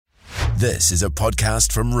This is a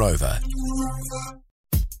podcast from Rover.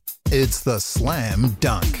 It's the Slam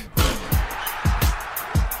Dunk.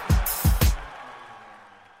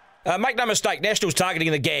 Make no mistake, National's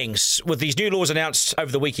targeting the gangs with these new laws announced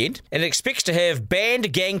over the weekend, and it expects to have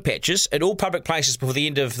banned gang patches at all public places before the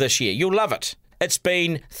end of this year. You'll love it. It's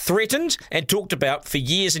been threatened and talked about for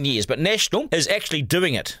years and years, but National is actually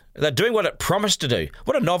doing it. They're doing what it promised to do.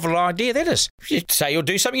 What a novel idea that is. If you say you'll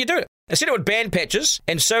do something, you do it. Instead it would ban patches,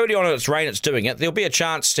 and so early on in its reign it's doing it, there'll be a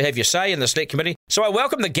chance to have your say in the select committee. So I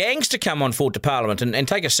welcome the gangs to come on forward to Parliament and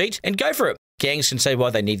take a seat and go for it. Gangs can say why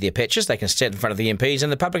they need their patches, they can stand in front of the MPs,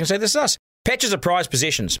 and the public can say this is us. Patches are prized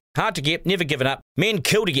possessions. Hard to get, never given up. Men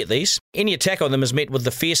kill to get these. Any attack on them is met with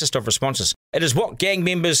the fiercest of responses. It is what gang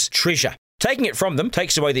members treasure. Taking it from them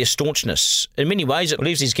takes away their staunchness. In many ways, it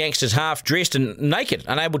leaves these gangsters half-dressed and naked,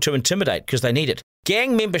 unable to intimidate because they need it.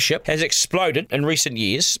 Gang membership has exploded in recent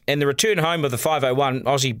years, and the return home of the 501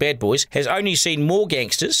 Aussie bad boys has only seen more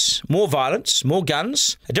gangsters, more violence, more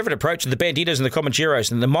guns, a different approach to the banditos and the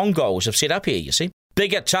Comancheros and the Mongols have set up here, you see.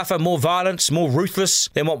 Bigger, tougher, more violence, more ruthless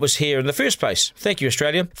than what was here in the first place. Thank you,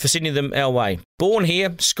 Australia, for sending them our way. Born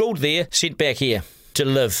here, schooled there, sent back here to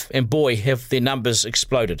live, and boy, have their numbers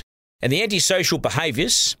exploded. And the antisocial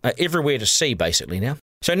behaviours are everywhere to see, basically, now.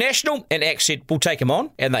 So National and Accent will take them on,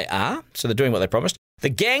 and they are, so they're doing what they promised. The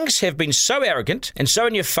gangs have been so arrogant and so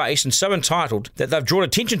in your face and so entitled that they've drawn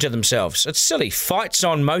attention to themselves. It's silly. Fights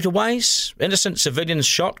on motorways, innocent civilians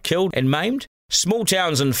shot, killed and maimed. Small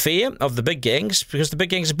towns in fear of the big gangs because the big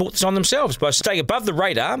gangs have brought this on themselves by staying above the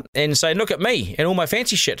radar and saying, look at me and all my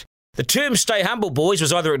fancy shit. The term stay humble, boys,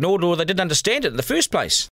 was either ignored or they didn't understand it in the first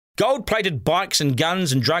place. Gold-plated bikes and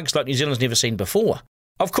guns and drugs like New Zealand's never seen before.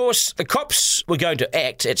 Of course, the cops were going to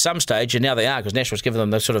act at some stage, and now they are, because National's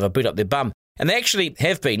given them sort of a boot up their bum. And they actually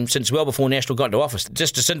have been since well before National got into office.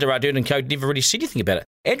 Just Jacinda Ardern and co never really said anything about it.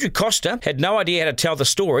 Andrew Costa had no idea how to tell the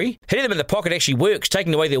story. Hitting them in the pocket actually works,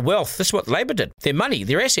 taking away their wealth. That's what Labor did. Their money,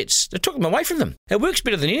 their assets. They took them away from them. It works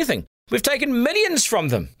better than anything. We've taken millions from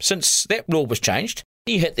them since that law was changed.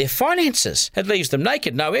 You hit their finances. It leaves them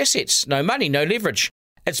naked, no assets, no money, no leverage.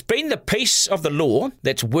 It's been the piece of the law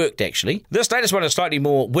that's worked, actually. This latest one is slightly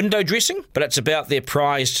more window dressing, but it's about their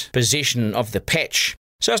prized possession of the patch.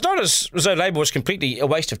 So it's not as though Labor was completely a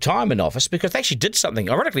waste of time in office, because they actually did something.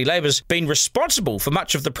 Ironically, Labor's been responsible for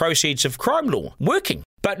much of the proceeds of crime law working.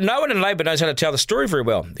 But no one in Labor knows how to tell the story very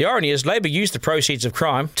well. The irony is Labor used the proceeds of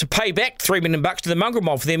crime to pay back $3 million to the mongrel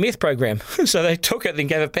mob for their meth program. So they took it and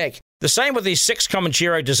gave it back. The same with these 6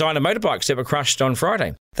 Comanchero designer motorbikes that were crushed on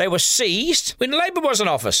Friday. They were seized when Labor was in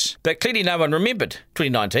office, but clearly no one remembered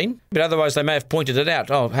 2019. But otherwise they may have pointed it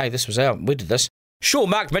out. Oh, hey, this was we did this. Sure,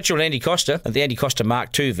 Mark Mitchell and Andy Costa, the Andy Costa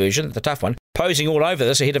Mark II version, the tough one, posing all over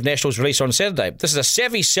this ahead of National's release on Saturday. This is a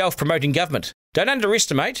savvy, self-promoting government. Don't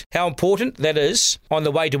underestimate how important that is on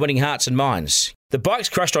the way to winning hearts and minds. The bikes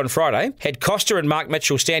crushed on Friday had Costa and Mark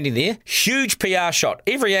Mitchell standing there. Huge PR shot,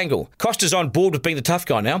 every angle. Costa's on board with being the tough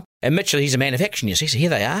guy now, and Mitchell, he's a man of action, you see, so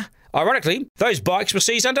here they are. Ironically, those bikes were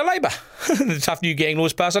seized under Labor. The tough new gang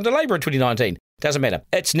laws passed under Labor in 2019. Doesn't matter.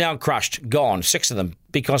 It's now crushed, gone, 6 of them,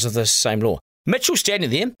 because of this same law. Mitchell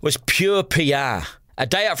standing there was pure PR. A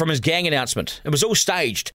day out from his gang announcement. It was all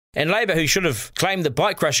staged. And Labor, who should have claimed the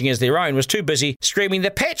bike crushing as their own, was too busy screaming,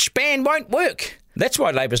 the patch ban won't work. That's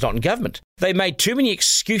why Labor's not in government. They made too many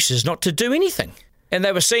excuses not to do anything. And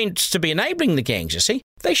they were seen to be enabling the gangs, you see.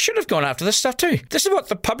 They should have gone after this stuff too. This is what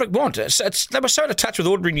the public want. They were so out of touch with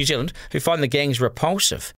ordinary New Zealand who find the gangs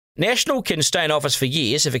repulsive. National can stay in office for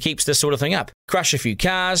years if it keeps this sort of thing up. Crush a few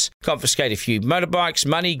cars, confiscate a few motorbikes,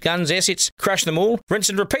 money, guns, assets, crush them all, rinse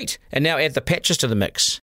and repeat, and now add the patches to the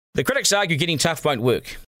mix. The critics argue getting tough won't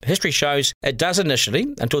work. History shows it does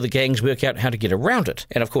initially, until the gangs work out how to get around it.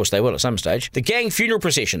 And of course they will at some stage. The gang funeral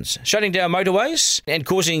processions, shutting down motorways and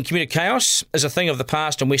causing commuter chaos is a thing of the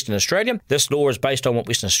past in Western Australia. This law is based on what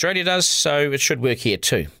Western Australia does, so it should work here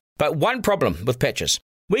too. But one problem with patches.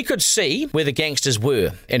 We could see where the gangsters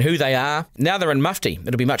were and who they are. Now they're in mufti.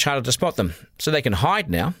 It'll be much harder to spot them. So they can hide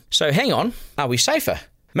now. So hang on, are we safer?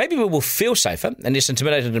 Maybe we will feel safer and less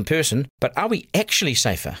intimidated in person, but are we actually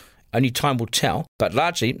safer? Only time will tell, but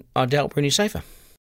largely I doubt we're any safer.